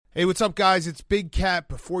Hey, what's up, guys? It's Big Cat.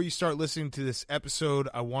 Before you start listening to this episode,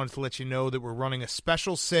 I wanted to let you know that we're running a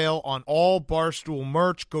special sale on all Barstool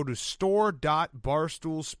merch. Go to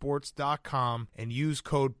store.barstoolsports.com and use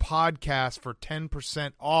code PODCAST for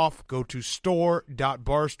 10% off. Go to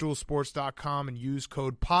store.barstoolsports.com and use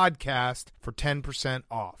code PODCAST for 10%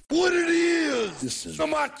 off. What it is, this is the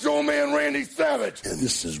Macho Man Randy Savage, and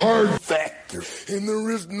this is Hard Factor, and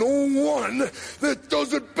there is no one that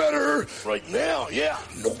does it better right now. Yeah,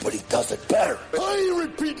 nobody does it better. I ain't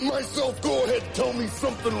repeating myself. Go ahead, tell me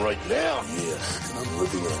something right now. Yeah, and I'm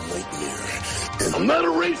living in a nightmare, and I'm not a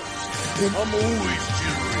racist, and I'm always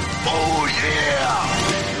cheering. Oh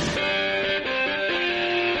yeah.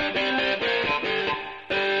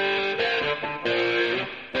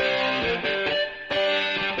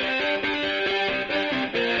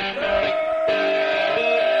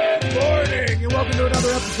 Welcome to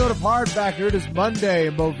another episode of Hard Factor. It is Monday,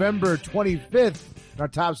 November 25th. Our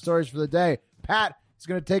top stories for the day. Pat is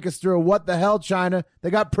going to take us through what the hell, China. They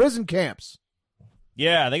got prison camps.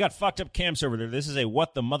 Yeah, they got fucked up camps over there. This is a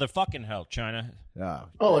what the motherfucking hell, China.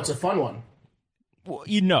 Oh, it's a fun one. Well,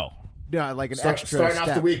 you know. Yeah, like an extra starting step.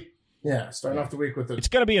 off the week. Yeah, starting off the week with the It's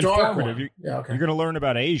going to be informative. You're going to learn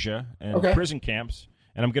about Asia and prison camps,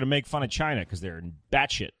 and I'm going to make fun of China because they're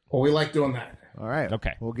batshit. Well, we like doing that. All right.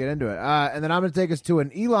 Okay. We'll get into it. And then I'm going to take us to an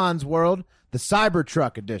Elon's world, the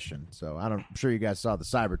Cybertruck edition. So I'm sure you guys saw the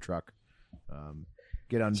Cybertruck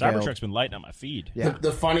get unveiled. Cybertruck's been lighting up my feed. Yeah.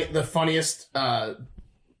 The funniest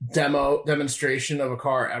demonstration of a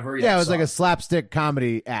car ever. Yeah, it was like a slapstick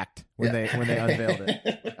comedy act when they unveiled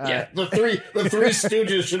it. Yeah, the three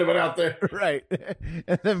Stooges should have been out there. Right.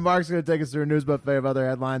 And then Mark's going to take us through a news buffet of other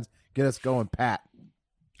headlines. Get us going, Pat.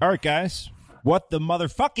 All right, guys. What the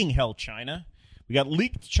motherfucking hell, China? We got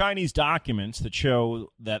leaked Chinese documents that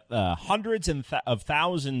show that hundreds of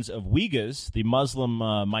thousands of Uyghurs, the Muslim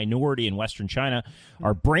minority in Western China,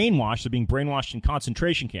 are brainwashed. They're being brainwashed in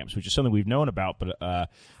concentration camps, which is something we've known about. But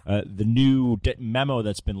the new memo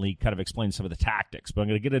that's been leaked kind of explains some of the tactics. But I'm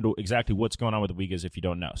going to get into exactly what's going on with the Uyghurs if you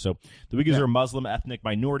don't know. So the Uyghurs are a Muslim ethnic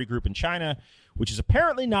minority group in China, which is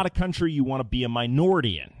apparently not a country you want to be a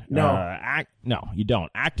minority in. No. No, you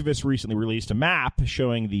don't. Activists recently released a map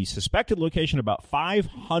showing the suspected location of about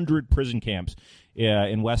 500 prison camps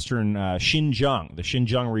in western Xinjiang, the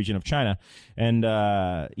Xinjiang region of China. And,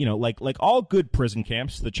 like all good prison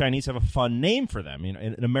camps, the Chinese have a fun name for them. You know,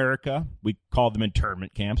 in America, we called them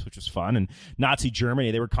internment camps, which was fun. And Nazi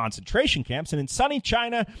Germany, they were concentration camps. And in sunny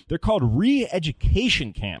China, they're called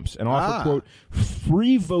re-education camps and offer, quote,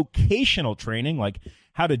 free vocational training, like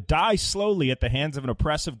how to die slowly at the hands of an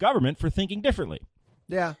oppressive government for thinking differently.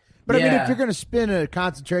 Yeah. But I mean, if you're going to spin a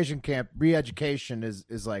concentration camp, re-education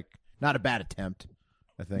is like not a bad attempt,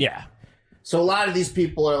 I think. Yeah. So a lot of these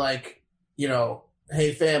people are like,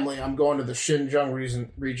 hey, family, I'm going to the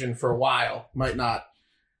Xinjiang region for a while. Might not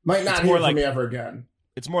hear from me ever again.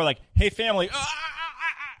 It's more like, hey, family.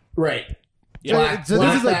 Right. Yeah. So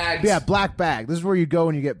this is like, black bag. This is where you go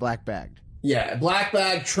when you get black bagged. Yeah, black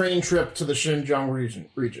bag train trip to the Xinjiang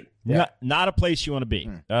region. Yeah. Not a place you want to be.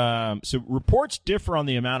 So reports differ on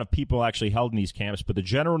the amount of people actually held in these camps, but the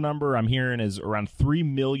general number I'm hearing is around 3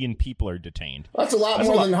 million people are detained. Well, that's a lot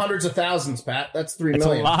more than hundreds of thousands, Pat. That's 3 million.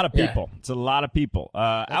 It's a lot of people. Yeah. It's a lot of people.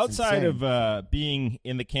 Outside insane. of being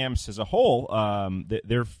in the camps as a whole,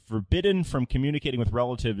 they're forbidden from communicating with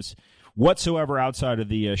relatives whatsoever outside of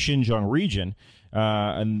the Xinjiang region.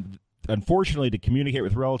 And unfortunately, to communicate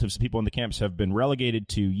with relatives, people in the camps have been relegated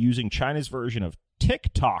to using China's version of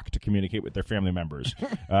TikTok to communicate with their family members.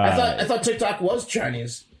 I thought TikTok was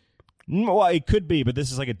Chinese. Well, it could be, but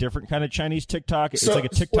this is like a different kind of Chinese TikTok. It's like a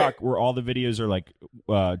TikTok where all the videos are like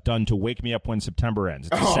done to wake me up when September ends.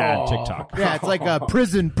 It's a sad TikTok. Yeah, it's like a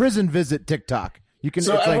prison visit TikTok. You can.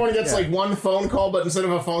 So everyone gets like one phone call, but instead of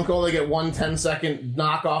a phone call, they get one 10-second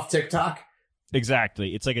knockoff TikTok.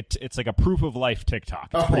 Exactly. It's like a proof of life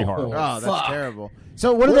TikTok. It's pretty hard. Oh, that's terrible.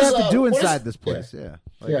 So what do they have to do inside this place? Yeah.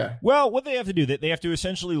 Well, what they have to do, they have to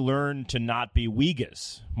essentially learn to not be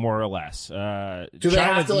Uyghurs, more or less. Do they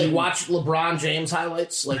have to watch LeBron James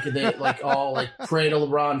highlights? Like they all pray to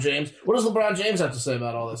LeBron James? What does LeBron James have to say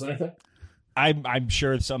about all this? Anything? I'm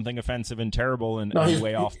sure it's something offensive and terrible and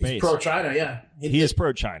way off base. He's pro-China, yeah. He is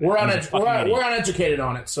pro-China. We're uneducated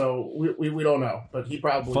on it, so we don't know, but he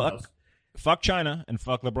probably knows. Fuck China and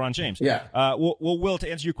fuck LeBron James. Yeah. Well, Will, to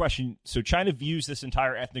answer your question, so China views this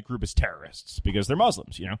entire ethnic group as terrorists because they're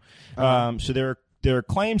Muslims, So there are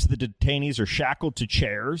claims that the detainees are shackled to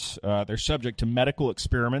chairs. They're subject to medical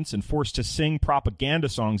experiments and forced to sing propaganda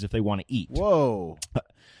songs if they want to eat. Whoa.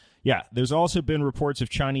 Yeah. There's also been reports of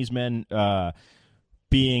Chinese men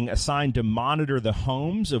being assigned to monitor the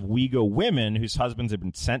homes of Uyghur women whose husbands have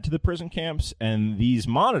been sent to the prison camps, and these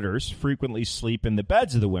monitors frequently sleep in the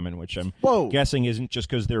beds of the women, which I'm guessing isn't just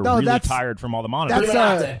because they're really tired from all the monitors.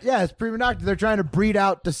 It's prima nocte. They're trying to breed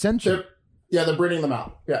out dissension. They're breeding them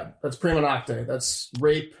out. Yeah, that's prima nocte. That's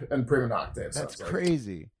rape and prima nocte. That's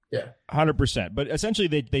crazy. Yeah, 100%. But essentially,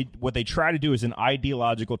 they what they try to do is an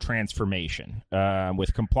ideological transformation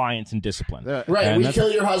with compliance and discipline. Right. And we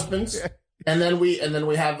kill your husbands. And then we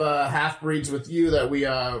have half breeds with you that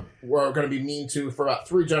we're going to be mean to for about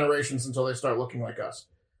 3 generations until they start looking like us.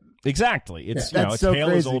 Exactly. It's it's so tale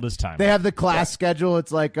as old as time. They have the class schedule.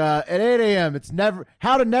 It's like at 8 a.m. It's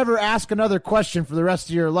how to never ask another question for the rest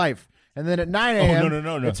of your life, and then at 9 a.m.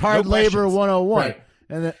 No. It's hard labor 101. Right.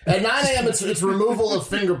 And then, at 9 a.m. it's removal of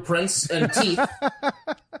fingerprints and teeth,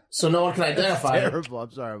 so no one can identify it. Terrible.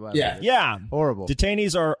 I'm sorry about that. Yeah, horrible.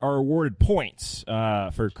 Detainees are awarded points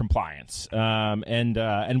for compliance.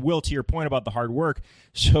 And Will, to your point about the hard work,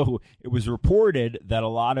 so it was reported that a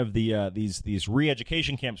lot of the these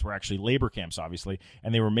re-education camps were actually labor camps, obviously,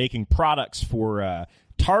 and they were making products for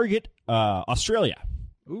Target Australia.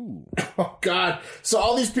 Ooh. Oh, God. So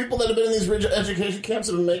all these people that have been in these education camps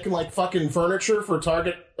have been making, like, fucking furniture for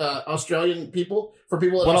Target Australian people? For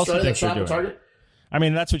people in Australia that shop at Target? I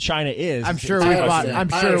mean, that's what China is. I'm sure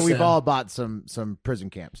we've all bought some prison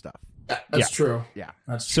camp stuff. That's true. Yeah.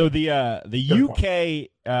 That's true. So the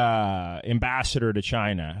UK ambassador to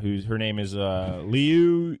China, her name is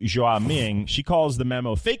Liu Jiaming, she calls the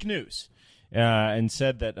memo fake news. And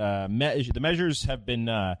said that the measures have been,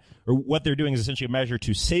 or what they're doing is essentially a measure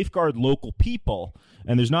to safeguard local people.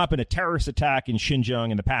 And there's not been a terrorist attack in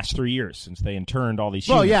Xinjiang in the past 3 years since they interned all these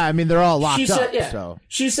humans. Well, yeah, I mean, they're all locked up. So.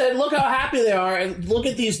 She said, look how happy they are, and look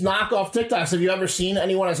at these knockoff TikToks. Have you ever seen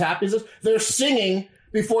anyone as happy as this? They're singing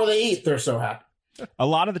before they eat. They're so happy. A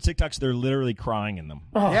lot of the TikToks, they're literally crying in them.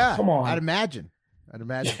 Oh, yeah, come on. I'd imagine.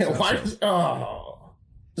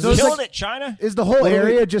 So killing it, China? Is the whole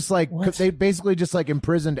area just like they basically just like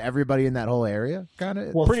imprisoned everybody in that whole area? Kind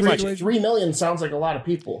of. Well, pretty much. 3 million sounds like a lot of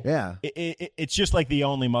people. Yeah, it's just like the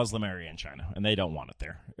only Muslim area in China, and they don't want it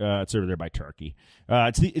there. It's over there by Turkey.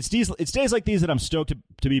 It's days like these that I'm stoked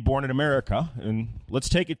to be born in America, and let's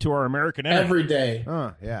take it to our American enemy. Every day.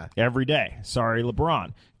 Yeah, every day. Sorry,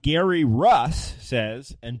 LeBron. Gary Russ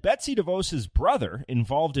says, and Betsy DeVos's brother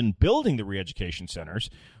involved in building the re-education centers.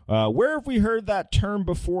 Where have we heard that term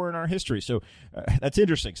before in our history? So that's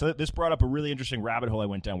interesting. So this brought up a really interesting rabbit hole I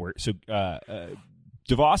went down.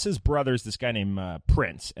 DeVos's brother is this guy named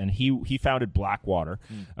Prince, and he founded Blackwater,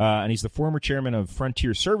 and he's the former chairman of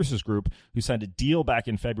Frontier Services Group, who signed a deal back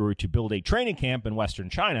in February to build a training camp in Western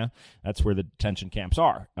China. That's where the detention camps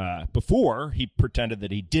are. Before, he pretended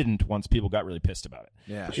that he didn't once people got really pissed about it.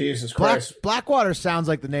 Yeah, Jesus Christ. Blackwater sounds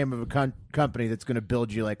like the name of a company that's going to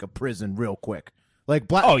build you like a prison real quick. Like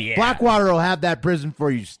Blackwater will have that prison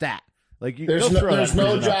for you stat. Like there's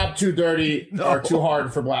no job too dirty or too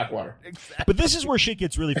hard for Blackwater. Exactly. But this is where shit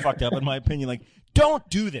gets really fucked up, in my opinion. Like, don't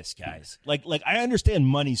do this, guys. Like I understand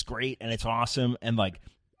money's great and it's awesome, and like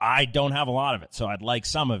I don't have a lot of it, so I'd like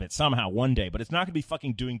some of it somehow one day. But it's not going to be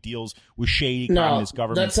fucking doing deals with shady communist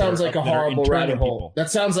governments. That sounds like a horrible rabbit hole.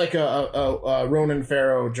 That sounds like a Ronan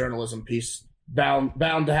Farrow journalism piece. Bound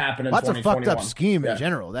to happen in 2021. That's a fucked up scheme in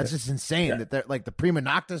general. That's just insane. That they're like the prima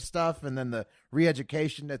nocte stuff and then the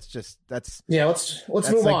re-education. Let's move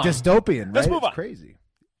on. Like dystopian. Right? Let's move on. It's crazy.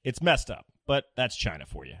 It's messed up, but that's China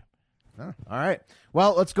for you. All right.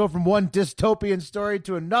 Well, let's go from one dystopian story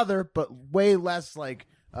to another, but way less like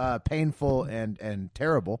painful and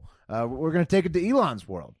terrible. We're going to take it to Elon's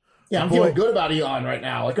world. Yeah, I'm feeling good about Elon right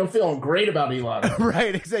now. Like, I'm feeling great about Elon.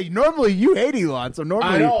 Right, exactly. Normally, you hate Elon, so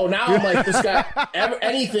normally... I know. Now I'm like, this guy,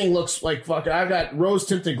 anything looks like fucking... I've got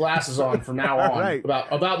rose-tinted glasses on from now on right.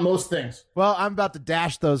 about most things. Well, I'm about to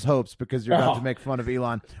dash those hopes because you're about to make fun of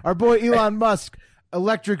Elon. Our boy Elon Musk,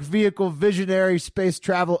 electric vehicle visionary, space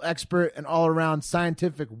travel expert, and all-around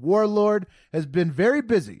scientific warlord, has been very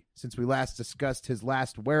busy since we last discussed his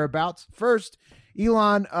last whereabouts. First,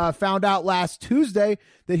 Elon found out last Tuesday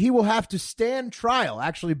that he will have to stand trial,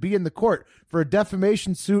 actually be in the court, for a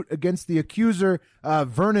defamation suit against the accuser,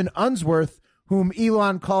 Vernon Unsworth, whom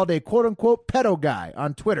Elon called a quote-unquote pedo guy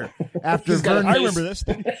on Twitter. After Vernon, I remember this.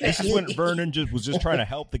 This is when Vernon was just trying to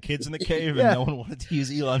help the kids in the cave, and no one wanted to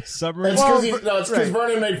use Elon's submarine. It's because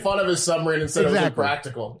Vernon made fun of his submarine and said it was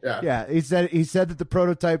impractical. Yeah. He said that the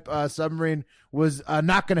prototype submarine was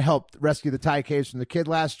not going to help rescue the Thai caves from the kid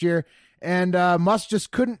last year. And Musk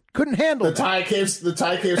just couldn't handle the Thai caves. The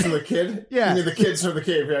Thai caves from the kid. Yeah, you mean the kids from the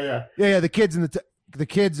cave. Yeah. The kids in the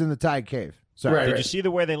kids in the Thai cave. So Did you see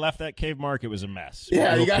the way they left that cave, Mark? It was a mess.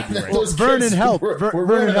 Yeah, you got those Vernon helped.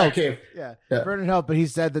 Vernon helped. Cave. Yeah, Vernon helped, but he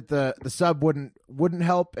said that the sub wouldn't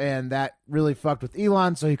help, and that really fucked with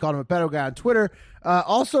Elon. So he called him a pedo guy on Twitter.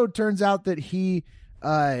 Also, turns out that he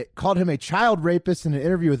called him a child rapist in an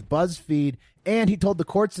interview with BuzzFeed, and he told the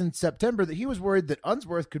courts in September that he was worried that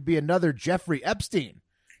Unsworth could be another Jeffrey Epstein.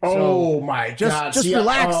 So my God! Just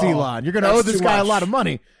relax, Elon. You're going to owe this guy a lot of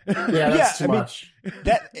money. Yeah, that's too much.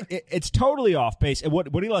 It's totally off base. And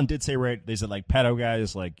what Elon did say, right? They said like pedo guy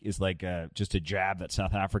is like just a jab that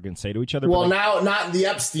South Africans say to each other. Well, like, now not the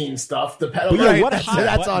Epstein stuff. The pedo guy. guy. What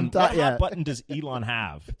hot button does Elon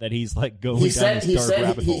have that he's like going down this dark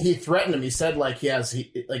rabbit hole? He threatened him. He said like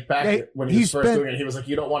when he was first doing it, he was like,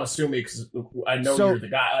 "You don't want to sue me because I know you're the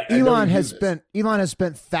guy." Like, Elon has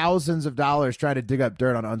spent thousands of dollars trying to dig up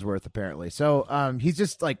dirt on Unsworth, apparently. So he's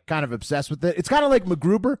just like kind of obsessed with it. It's kind of like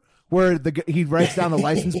MacGruber, where he writes down the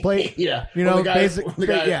license plate. Yeah, you know, the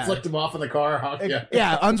guy flicked him off in the car.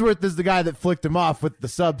 Yeah, Unsworth is the guy that flicked him off with the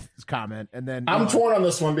sub comment, and then I'm torn on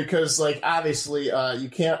this one because, like, obviously, you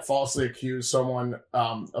can't falsely accuse someone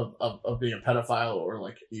of being a pedophile or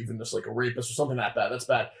like even just like a rapist or something that bad. That's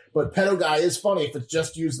bad. But pedo guy is funny if it's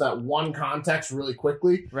just used that one context really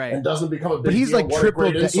quickly, right? And doesn't become a big. But he's deal.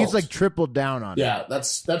 like he's like tripled down on it. Yeah,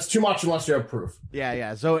 that's too much unless you have proof.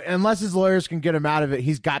 Yeah. So unless his lawyers can get him out of it,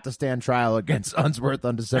 he's got to stand trial against Unsworth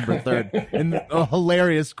on December 3rd in a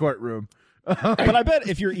hilarious courtroom. But I bet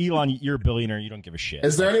if you're Elon, you're a billionaire. You don't give a shit.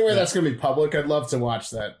 Is there any way that's going to be public? I'd love to watch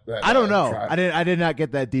that. I don't know. I did not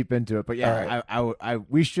get that deep into it, but yeah, right.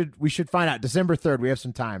 we should find out. December 3rd. We have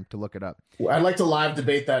some time to look it up. I'd like to live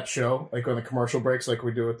debate that show, like on the commercial breaks, like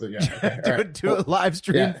we do with the do a live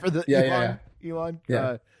stream for the Elon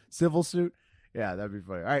civil suit. Yeah, that'd be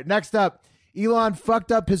funny. All right, next up. Elon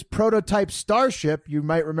fucked up his prototype Starship. You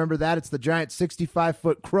might remember that. It's the giant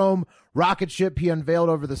 65-foot chrome rocket ship he unveiled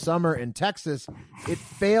over the summer in Texas. It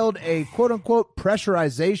failed a quote-unquote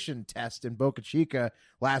pressurization test in Boca Chica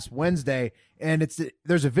last Wednesday, and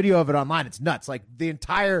there's a video of it online. It's nuts. Like, the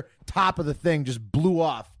entire top of the thing just blew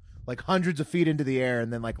off like hundreds of feet into the air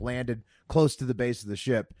and then like landed close to the base of the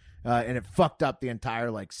ship, and it fucked up the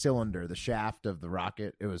entire like cylinder, the shaft of the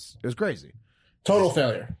rocket. It was crazy. Total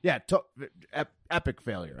failure. Yeah, epic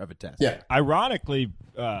failure of a test. Yeah. Ironically,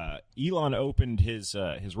 Elon opened his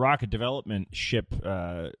rocket development ship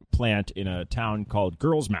plant in a town called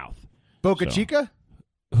Girl's Mouth. Boca Chica?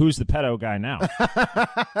 Who's the pedo guy now?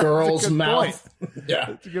 Girl's Mouth. Yeah.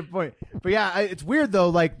 That's a good point. But yeah, it's weird though.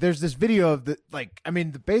 Like, there's this video of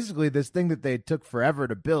basically this thing that they took forever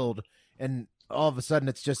to build, and all of a sudden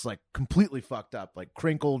it's just like completely fucked up, like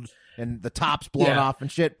crinkled, and the top's blown off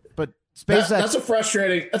and shit. But SpaceX. That's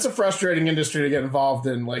a frustrating industry to get involved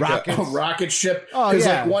in, like a rocket ship. Oh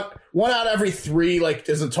yeah, like one out of every 3 like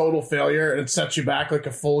is a total failure, and it sets you back like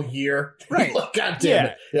a full year. Right? God damn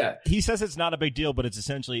it. Yeah. He says it's not a big deal, but it's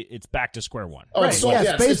essentially back to square one. Oh, right.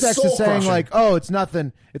 SpaceX is saying like, oh, it's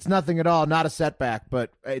nothing at all, not a setback.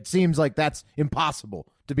 But it seems like that's impossible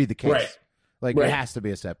to be the case. Right. Like it has to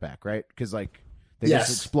be a setback, right? Because like they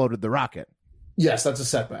just exploded the rocket. Yes, that's a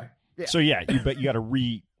setback. Yeah. So yeah, you got to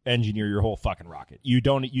re-engineer your whole fucking rocket. You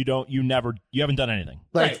haven't done anything.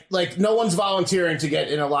 Like no one's volunteering to get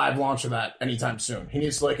in a live launch of that anytime soon. He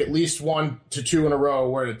needs like at least 1 to 2 in a row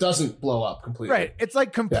where it doesn't blow up completely. Right. It's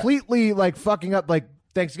like completely like fucking up. Like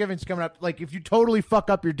Thanksgiving's coming up. Like if you totally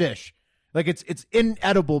fuck up your dish, like it's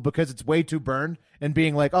inedible because it's way too burned, and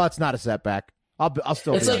being like, oh, it's not a setback. I'll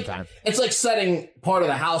still be on time. It's like setting part of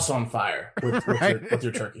the house on fire with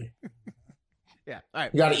your turkey. Yeah. All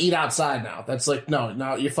right. You got to eat outside now. That's like,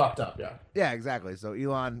 no, you fucked up. Yeah. Yeah, exactly. So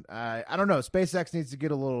Elon, I don't know. SpaceX needs to get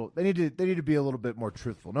they need to be a little bit more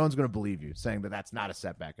truthful. No one's going to believe you saying that that's not a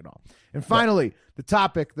setback at all. And finally, the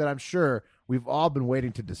topic that I'm sure we've all been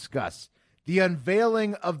waiting to discuss, the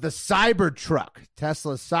unveiling of the Cybertruck,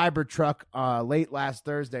 Tesla's Cybertruck, late last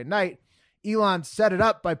Thursday night. Elon set it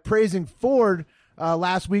up by praising Ford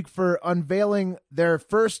last week for unveiling their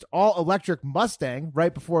first all-electric Mustang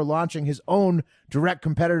right before launching his own direct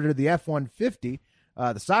competitor to the F-150,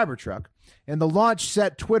 the Cybertruck. And the launch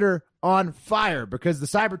set Twitter on fire because the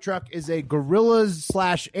Cybertruck is a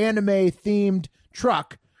gorillas/anime-themed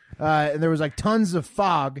truck, and there was like tons of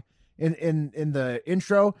fog in the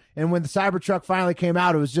intro. And when the Cybertruck finally came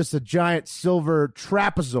out, it was just a giant silver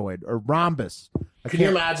trapezoid or rhombus. Can you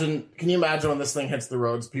imagine when this thing hits the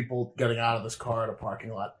roads, people getting out of this car at a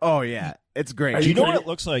parking lot? Oh yeah, it's great. Do you know what it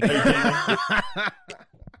looks like?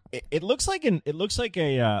 It looks like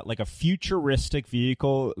a futuristic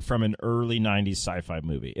vehicle from an early 90s sci-fi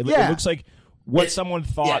movie. It looks like what someone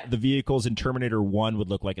thought the vehicles in Terminator 1 would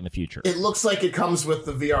look like in the future. It looks like it comes with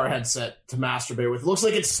the VR headset to masturbate with. It looks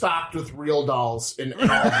like it's stocked with real dolls in all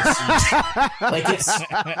the seats. Like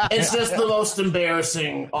it's just the most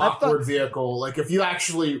embarrassing, awkward vehicle. Like if you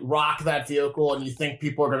actually rock that vehicle and you think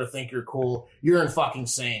people are going to think you're cool, you're fucking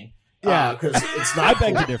sane. Yeah, because it's not. I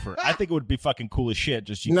beg to differ. I think it would be fucking cool as shit.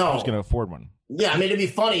 Just who's going to afford one? Yeah, I mean it'd be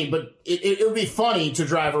funny, but it would be funny to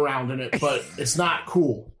drive around in it, but it's not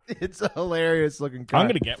cool. It's a hilarious looking car. I'm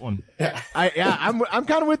gonna get one. I'm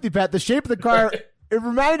kind of with you, Pat. The shape of the car, it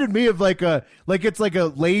reminded me of it's like a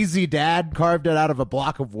lazy dad carved it out of a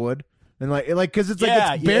block of wood, and because it's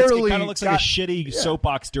barely. It kind of looks like a shitty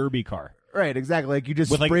soapbox derby car. Right, exactly. Like you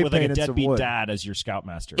just spray with like a painted some wood. deadbeat dad as your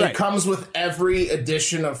scoutmaster. It comes with every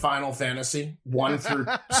edition of Final Fantasy 1 through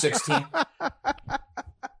 16.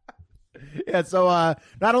 Yeah, so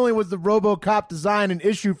not only was the RoboCop design an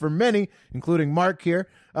issue for many, including Mark here,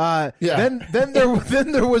 then there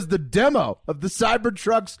was the demo of the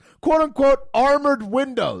Cybertruck's quote unquote armored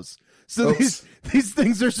windows. So these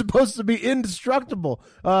things are supposed to be indestructible.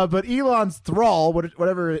 But Elon's thrall,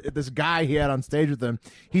 whatever this guy he had on stage with him,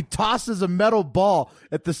 he tosses a metal ball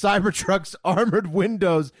at the Cybertruck's armored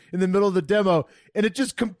windows in the middle of the demo, and it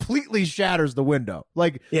just completely shatters the window.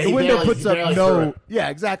 Like the window puts up no. Yeah,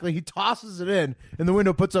 exactly. He tosses it in, and the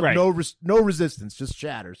window puts up no resistance, just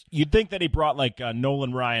shatters. You'd think that he brought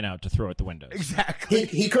Nolan Ryan out to throw at the windows. Exactly.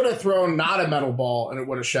 He could have thrown not a metal ball, and it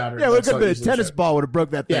would have shattered. Yeah, it could have been a tennis ball would have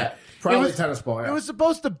broke that thing. Yeah. Probably a tennis ball, yeah. It was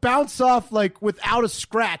supposed to bounce off without a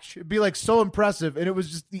scratch. It'd be so impressive, and it was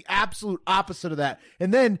just the absolute opposite of that.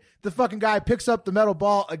 And then the fucking guy picks up the metal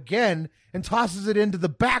ball again and tosses it into the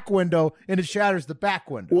back window, and it shatters the back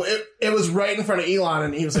window. Well, it was right in front of Elon,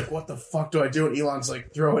 and he was like, "What the fuck do I do?" And Elon's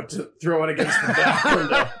like, "Throw it against the back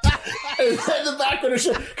window." And then the back window.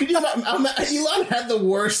 Could you imagine? Elon had the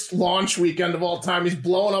worst launch weekend of all time. He's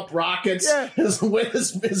blowing up rockets. Yeah.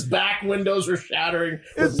 His back windows were shattering.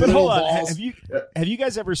 But hold on, have you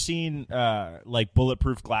guys ever seen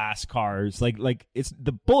bulletproof glass cars? Like it's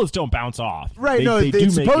the bullets don't bounce off. Right?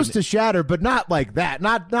 It's supposed to shatter, but not like that.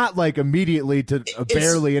 Not like immediately to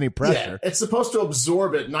barely any pressure. Yeah, it's supposed to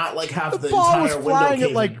absorb it, not have the entire window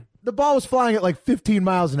cave in. The ball was flying at 15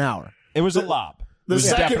 miles an hour. It was a lob. The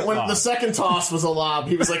second toss was a lob.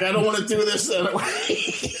 He was like, "I don't want to do this," and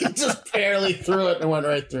he just barely threw it and went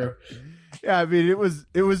right through. Yeah, I mean, it was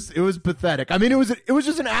pathetic. I mean, it was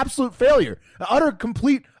just an absolute failure,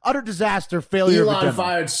 utter disaster, failure. Elon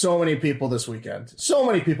fired so many people this weekend. So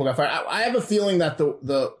many people got fired. I have a feeling that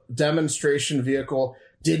the demonstration vehicle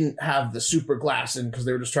didn't have the super glass in because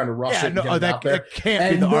they were just trying to rush it and get it out there. That can't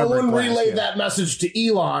and be the no armored one glass, relayed that message to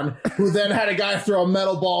Elon, who then had a guy throw a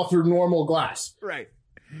metal ball through normal glass. Right.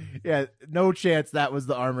 Yeah, no chance that was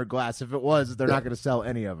the armored glass. If it was, they're not going to sell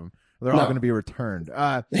any of them. They're all going to be returned.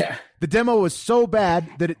 The demo was so bad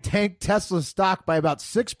that it tanked Tesla's stock by about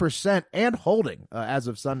 6% and holding as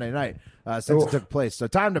of Sunday night since it took place. So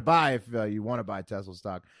time to buy if you want to buy Tesla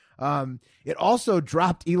stock. It also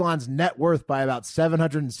dropped Elon's net worth by about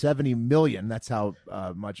 $770 million. That's how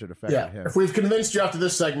much it affected him. If we've convinced you after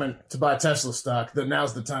this segment to buy Tesla stock, then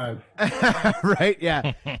now's the time. Right?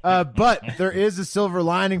 Yeah. But there is a silver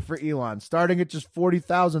lining for Elon. Starting at just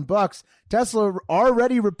 $40,000, Tesla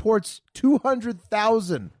already reports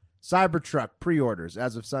 200,000 Cybertruck pre-orders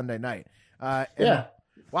as of Sunday night. While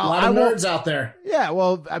a lot of nerds out there. Yeah,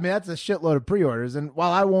 well, I mean, that's a shitload of pre-orders. And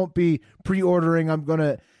while I won't be pre-ordering, I'm going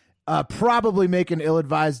to probably make an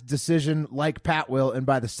ill-advised decision like Pat will, and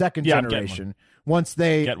by the second generation, once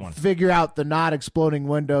they figure out the not exploding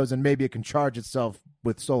windows and maybe it can charge itself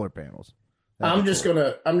with solar panels. I'm just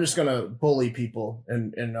gonna bully people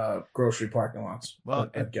in grocery parking lots. Well,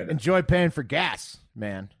 I get it. Enjoy paying for gas,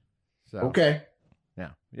 man. So, okay.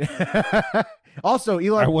 Yeah. Also,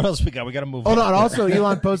 Elon. All right, what else we got? We got to move on. Hold on. Also,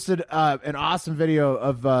 Elon posted an awesome video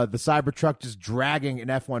of the Cybertruck just dragging an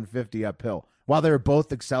F-150 uphill while they were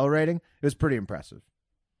both accelerating. It was pretty impressive.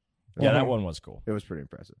 Yeah, that one was cool. It was pretty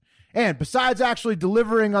impressive. And besides actually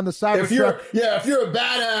delivering on the Cybertruck, if you're a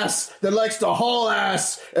badass that likes to haul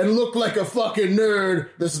ass and look like a fucking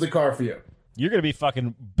nerd, this is the car for you. You're gonna be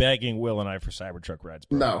fucking begging Will and I for Cybertruck rides,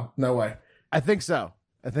 bro. No way. I think so.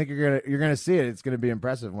 I think you're gonna see it. It's gonna be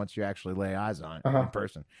impressive once you actually lay eyes on it in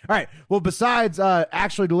person. All right. Well, besides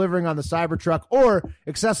actually delivering on the Cybertruck or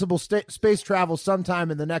accessible space travel sometime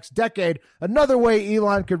in the next decade, another way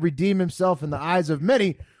Elon could redeem himself in the eyes of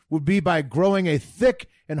many would be by growing a thick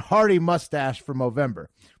and hearty mustache for Movember.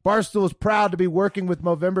 Barstool is proud to be working with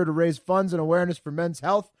Movember to raise funds and awareness for men's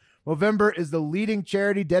health. Movember is the leading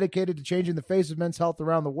charity dedicated to changing the face of men's health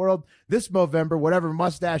around the world. This Movember, whatever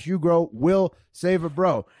mustache you grow will save a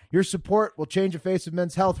bro. Your support will change the face of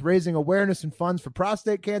men's health, raising awareness and funds for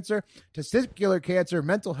prostate cancer, testicular cancer,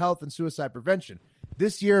 mental health, and suicide prevention.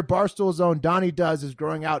 This year, Barstool's own Donnie Does is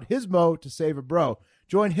growing out his Mo to save a bro.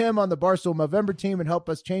 Join him on the Barstool Movember team and help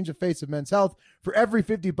us change the face of men's health. For every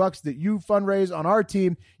 $50 that you fundraise on our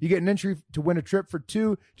team, you get an entry to win a trip for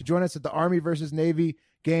two to join us at the Army versus Navy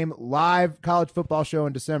game live college football show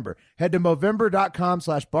in December. Head to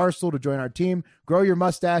Movember.com/Barstool to join our team, grow your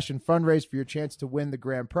mustache, and fundraise for your chance to win the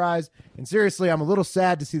grand prize. And seriously, I'm a little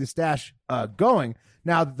sad to see the stash going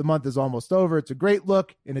now that the month is almost over. It's a great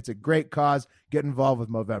look, and it's a great cause. Get involved with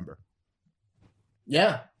Movember.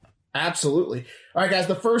 Yeah. Absolutely. All right, guys,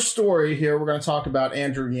 the first story here, we're going to talk about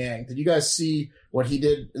Andrew Yang. Did you guys see what he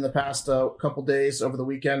did in the past couple days over the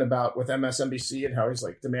weekend with MSNBC and how he's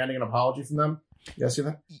like demanding an apology from them? You guys see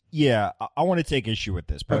that? Yeah, I want to take issue with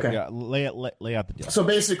this, but okay. Lay out the deal. So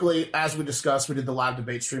basically, as we discussed, we did the live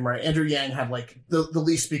debate stream, right? Andrew Yang had like the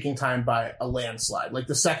least speaking time by a landslide. Like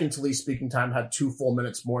the second to least speaking time had 2 full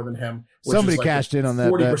minutes more than him. Somebody like cashed in on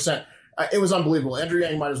that 40%. It was unbelievable. Andrew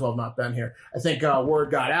Yang might as well have not been here. I think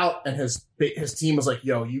word got out, and his team was like,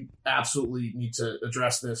 "Yo, you absolutely need to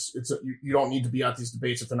address this. You don't need to be at these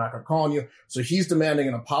debates if they're not going to call on you." So he's demanding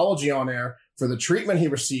an apology on air for the treatment he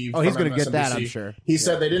received. Oh, he's going to get that, I'm sure. He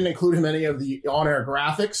said they didn't include him in any of the on-air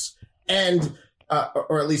graphics, and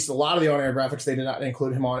or at least a lot of the on-air graphics they did not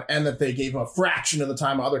include him on, and that they gave him a fraction of the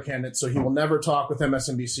time of other candidates. So he will never talk with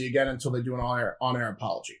MSNBC again until they do an on-air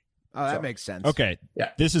apology. Oh, that makes sense. Okay.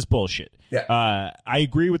 Yeah. This is bullshit. Yeah. I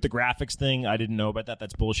agree with the graphics thing. I didn't know about that.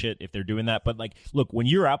 That's bullshit if they're doing that. But like, look, when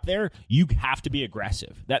you're up there, you have to be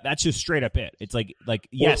aggressive. That's just straight up it. It's like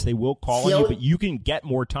yes, they will call on you, but you can get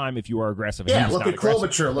more time if you are aggressive. Yeah, look at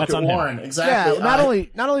Klobuchar, look at Warren. Exactly. Yeah,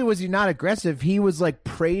 not only was he not aggressive, he was like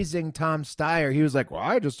praising Tom Steyer. He was like, "Well,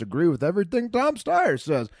 I just agree with everything Tom Steyer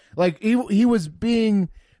says." Like he was being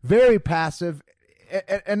very passive.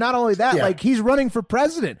 And not only that, like he's running for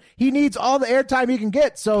president. He needs all the airtime he can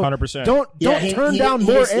get. So 100%. Don't turn down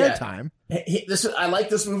more airtime. I like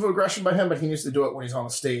this move of aggression by him, but he needs to do it when he's on the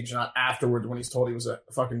stage, not afterward when he's told he was a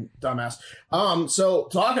fucking dumbass. So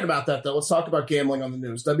talking about that though, let's talk about gambling on the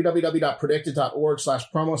news.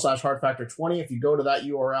 www.predicted.org/promo/hardfactor20. If you go to that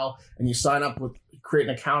URL and you sign up create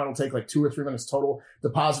an account, it'll take like 2 or 3 minutes total.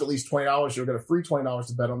 Deposit at least $20. You'll get a free $20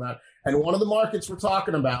 to bet on that. And one of the markets we're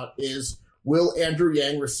talking about is, will Andrew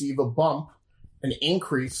Yang receive a bump, an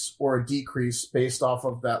increase, or a decrease based off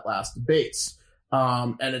of that last debates?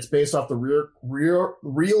 And it's based off the Real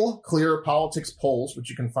Clear Politics polls, which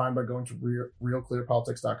you can find by going to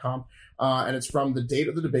realclearpolitics.com. And it's from the date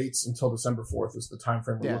of the debates until December 4th is the time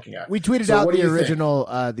frame we're looking at. We tweeted out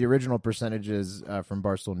the original percentages from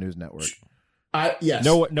Barstool News Network. Yes.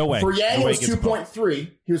 No way. For Yang, it was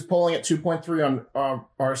 2.3. He was polling at 2.3 on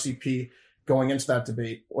RCP. Going into that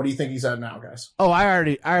debate, what do you think he's at now, guys? Oh, I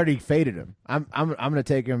already faded him. I'm going to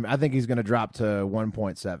take him. I think he's going to drop to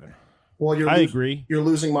 1.7. Well, I agree. You're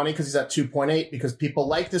losing money because he's at 2.8 because people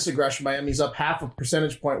like this aggression by him. He's up half a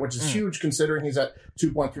percentage point, which is huge considering he's at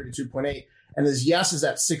 2.3 to 2.8, and his yes is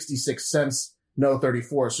at 66 cents, no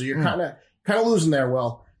 34. So you're kind of losing there,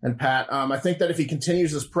 Will and Pat. I think that if he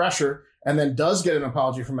continues this pressure and then does get an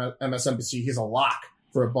apology from MSNBC, he's a lock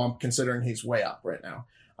for a bump considering he's way up right now.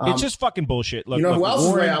 It's just fucking bullshit. Look, you know who else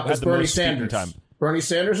Warren is way up is Bernie Sanders. Bernie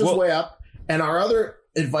Sanders is way up. And our other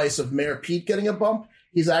advice of Mayor Pete getting a bump,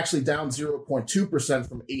 he's actually down 0.2%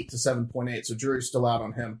 from 8 to 7.8. So jury's still out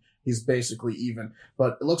on him. He's basically even.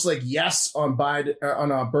 But it looks like yes on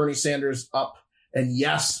Bernie Sanders up and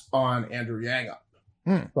yes on Andrew Yang up.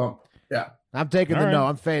 Bump. Yeah. I'm taking no.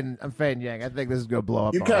 I'm fading Yang. I think this is going to blow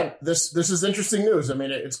up. You can. This is interesting news. I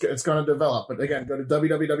mean, it's going to develop. But again, go to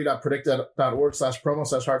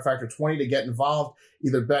www.predicted.org/promo/hardfactor20 to get involved.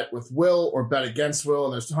 Either bet with Will or bet against Will.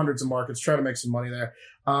 And there's hundreds of markets. Try to make some money there.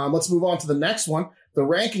 Let's move on to the next one. The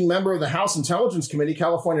ranking member of the House Intelligence Committee,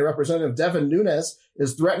 California Representative Devin Nunes,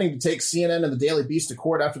 is threatening to take CNN and the Daily Beast to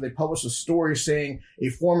court after they published a story saying a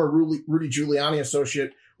former Rudy Giuliani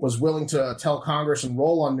associate was willing to tell Congress and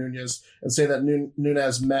roll on Nunes and say that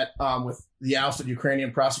Nunes met with the ousted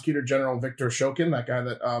Ukrainian prosecutor general Viktor Shokin, that guy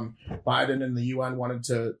that Biden and the UN wanted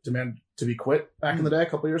to demand to be quit back in the day, a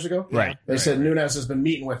couple of years ago. Right. They said Nunes has been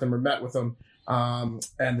meeting with him or met with him, and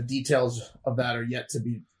the details of that are yet to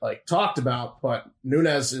be talked about. But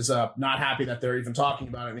Nunes is not happy that they're even talking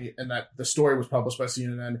about it, and that the story was published by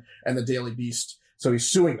CNN and the Daily Beast. So he's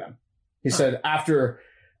suing them. He said after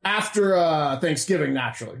after Thanksgiving,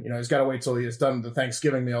 naturally. He's got to wait till he has done the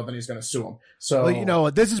Thanksgiving meal, then he's going to sue him. So,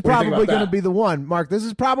 this is probably going to be the one, Mark. This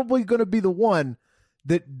is probably going to be the one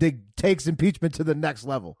that takes impeachment to the next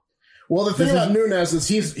level. Well, the thing about Nunes is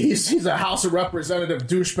he's a House of Representative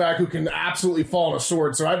douchebag who can absolutely fall on a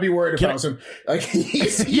sword. So I'd be worried if I was him. Like,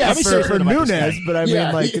 for Nunes, but I mean,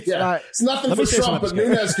 it's nothing for Trump, but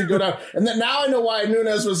Nunes could go down. And then now I know why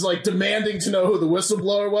Nunes was like demanding to know who the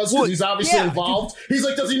whistleblower was, because he's obviously involved. He's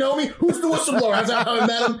like, does he know me? Who's the whistleblower? Has that how I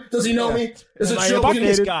met him? Does he know me? Is it Fuck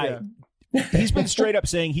this guy. Yeah. He's been straight up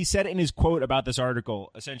saying, he said in his quote about this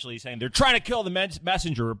article, essentially saying they're trying to kill the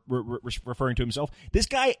messenger, referring to himself. This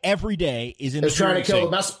guy every day is in. He's trying to kill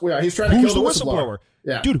the messenger. Yeah, he's trying to kill the whistleblower.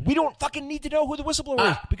 Yeah. Dude, we don't fucking need to know who the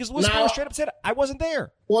whistleblower is, because the whistleblower straight up said, I wasn't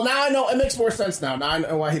there. Well, now I know. It makes more sense now. Now I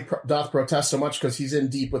know why he doth protest so much, because he's in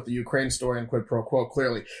deep with the Ukraine story and quid pro quo,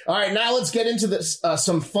 clearly. All right, now let's get into this,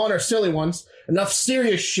 some fun or silly ones. Enough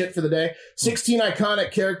serious shit for the day. 16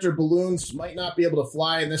 iconic character balloons might not be able to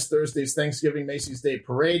fly in this Thursday's Thanksgiving Macy's Day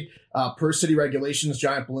Parade. Per city regulations,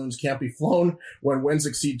 giant balloons can't be flown when winds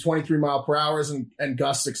exceed 23 mile per hour and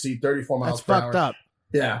gusts exceed 34 miles per hour. That's fucked up.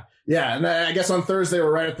 Yeah. Yeah, and I guess on Thursday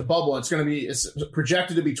we're right at the bubble. It's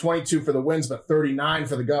projected to be 22 for the winds, but 39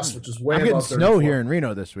 for the gusts, which is way above 34. I'm getting snow here in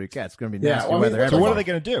Reno this week. Yeah, it's going to be nasty weather. So what are they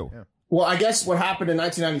going to do? Yeah. Well, I guess what happened in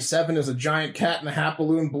 1997 is a giant cat in a hat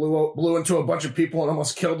balloon blew into a bunch of people and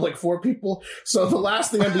almost killed like 4 people. So the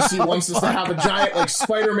last thing NBC wants is to have a giant like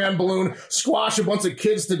Spider-Man balloon squash a bunch of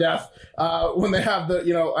kids to death when they have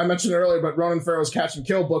the, I mentioned it earlier, but Ronan Farrow's Catch and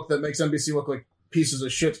Kill book that makes NBC look like pieces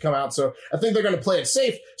of shit come out. So I think they're going to play it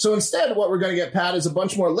safe. So instead, what we're going to get, Pat, is a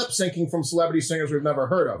bunch more lip syncing from celebrity singers we've never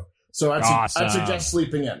heard of. So I'd suggest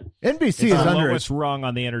sleeping in. NBC is under lowest rung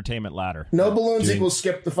on the entertainment ladder. No balloons equals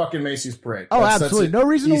skip the fucking Macy's parade. Oh, absolutely. No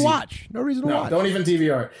reason to watch. No reason to watch. Don't even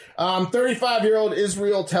DVR it. 35-year-old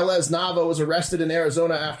Israel Telez Nava was arrested in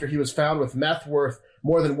Arizona after he was found with meth worth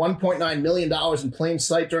more than $1.9 million in plain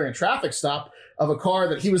sight during a traffic stop of a car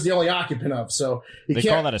that he was the only occupant of. So they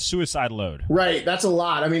call that a suicide load. Right. That's a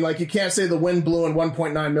lot. I mean, like, you can't say the wind blew in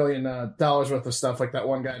 $1.9 million worth of stuff like that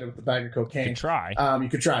one guy did with the bag of cocaine. You could try. You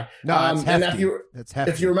could try. No, it's hefty. And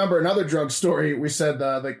if you remember another drug story, we said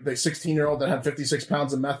the 16-year-old that had 56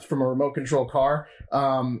 pounds of meth from a remote control car.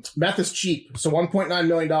 Meth is cheap. So $1.9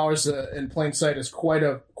 million in plain sight is quite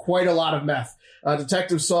a lot of meth.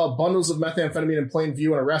 Detectives saw bundles of methamphetamine in plain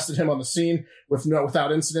view and arrested him on the scene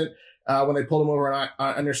without incident. When they pulled him over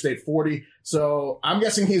on Interstate 40. So I'm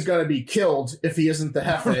guessing he's going to be killed if he isn't the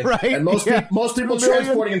Hefe. Right. And most people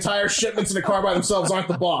transporting entire shipments in a car by themselves aren't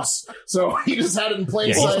the boss. So he just had it in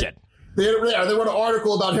plain sight. He's dead. They wrote an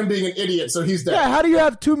article about him being an idiot, so he's dead. Yeah, how do you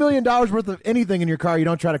have $2 million worth of anything in your car? You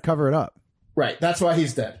don't try to cover it up. Right, that's why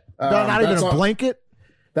he's dead. Not even a blanket?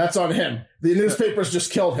 That's on him. The newspapers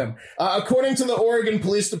just killed him. According to the Oregon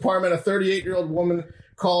Police Department, a 38-year-old woman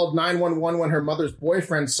called 911 when her mother's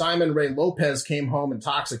boyfriend, Simon Ray Lopez, came home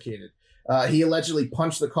intoxicated. He allegedly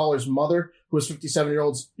punched the caller's mother, who was 57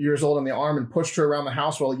 years old, in the arm and pushed her around the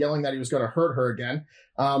house while yelling that he was going to hurt her again.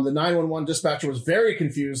 The 911 dispatcher was very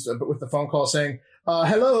confused with the phone call, saying,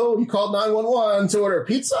 hello, you called 911 to order a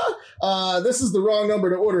pizza? This is the wrong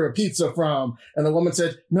number to order a pizza from. And the woman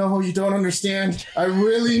said, no, you don't understand. I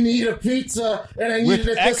really need a pizza, and I need it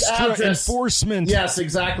at this address. With extra enforcement. Yes,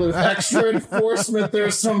 exactly. With extra enforcement,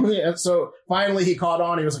 there's some. And so finally he caught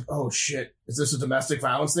on. He was like, oh, shit. Is this a domestic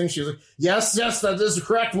violence thing? She was like, yes, that is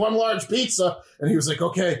correct. 1 large pizza. And he was like,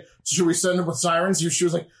 okay, should we send him with sirens? She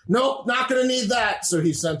was like, nope, not going to need that. So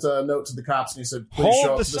he sent a note to the cops and he said, please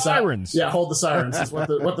show up the sirens. Yeah, hold the sirens. That's what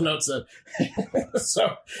the note said.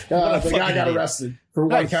 So the guy got arrested for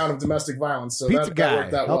 1 count of domestic violence. So Pizza that guy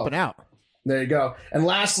worked out well. helping out. There you go. And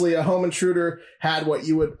lastly, a home intruder had what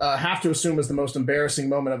you would have to assume is the most embarrassing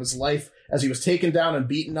moment of his life, as he was taken down and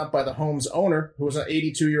beaten up by the home's owner, who was an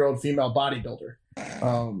 82-year-old female bodybuilder.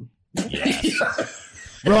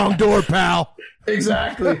 Wrong door, pal.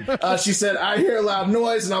 Exactly. She said, I hear a loud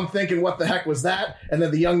noise and I'm thinking, what the heck was that? And then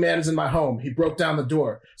the young man is in my home. He broke down the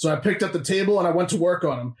door. So I picked up the table and I went to work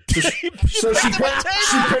on him. So she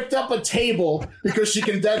picked up a table because she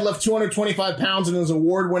can deadlift 225 pounds and is an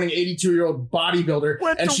award-winning 82-year-old bodybuilder.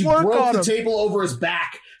 And she broke the table over his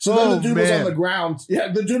back. So then the dude was on the ground. Yeah,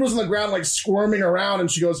 the dude was on the ground, like, squirming around. And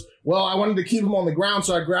she goes, well, I wanted to keep him on the ground,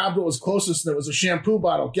 so I grabbed what was closest, and it was a shampoo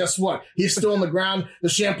bottle. Guess what? He's still on the ground. The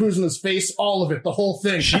shampoo's in his face, all of it, the whole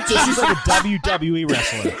thing. She's like a WWE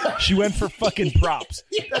wrestler. She went for fucking props.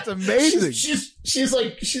 That's amazing.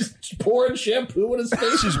 She's pouring shampoo in his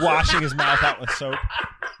face. She's washing his mouth out with soap.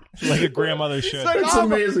 Like a grandmother should. It's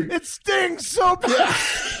amazing. It stings so bad.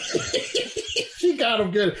 Yeah. kind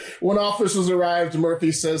of good. When officers arrived,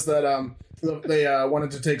 Murphy says that they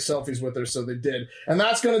wanted to take selfies with her, so they did. And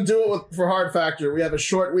that's going to do it for Hard Factor. We have a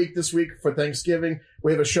short week this week for Thanksgiving.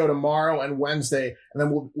 We have a show tomorrow and Wednesday, and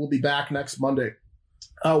then we'll be back next Monday.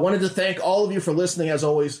 Wanted to thank all of you for listening, as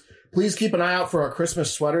always. Please keep an eye out for our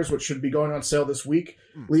Christmas sweaters, which should be going on sale this week.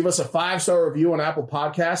 Leave us a 5-star review on Apple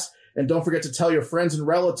Podcasts. And don't forget to tell your friends and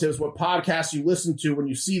relatives what podcasts you listen to when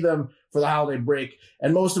you see them for the holiday break.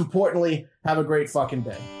 And most importantly, have a great fucking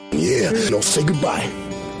day. Yeah, no, say goodbye.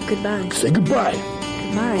 Goodbye. Say goodbye.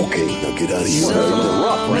 Goodbye. Okay, now get out of here.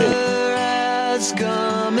 Summer has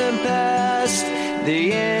come and passed.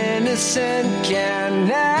 The innocent can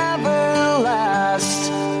never last.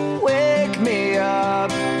 Wake me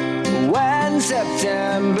up when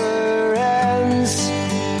September ends.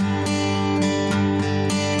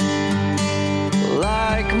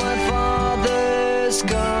 Like my father's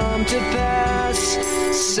come to pass.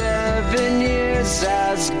 7 years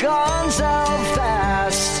has gone so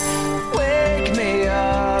fast. Wake me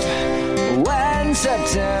up when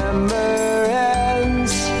September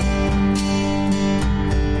ends.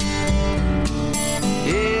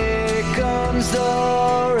 Here comes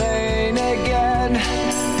the rain again,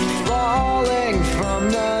 falling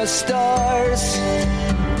from the stars,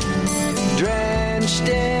 drenched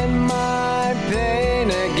in my pain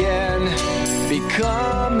again,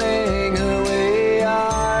 becoming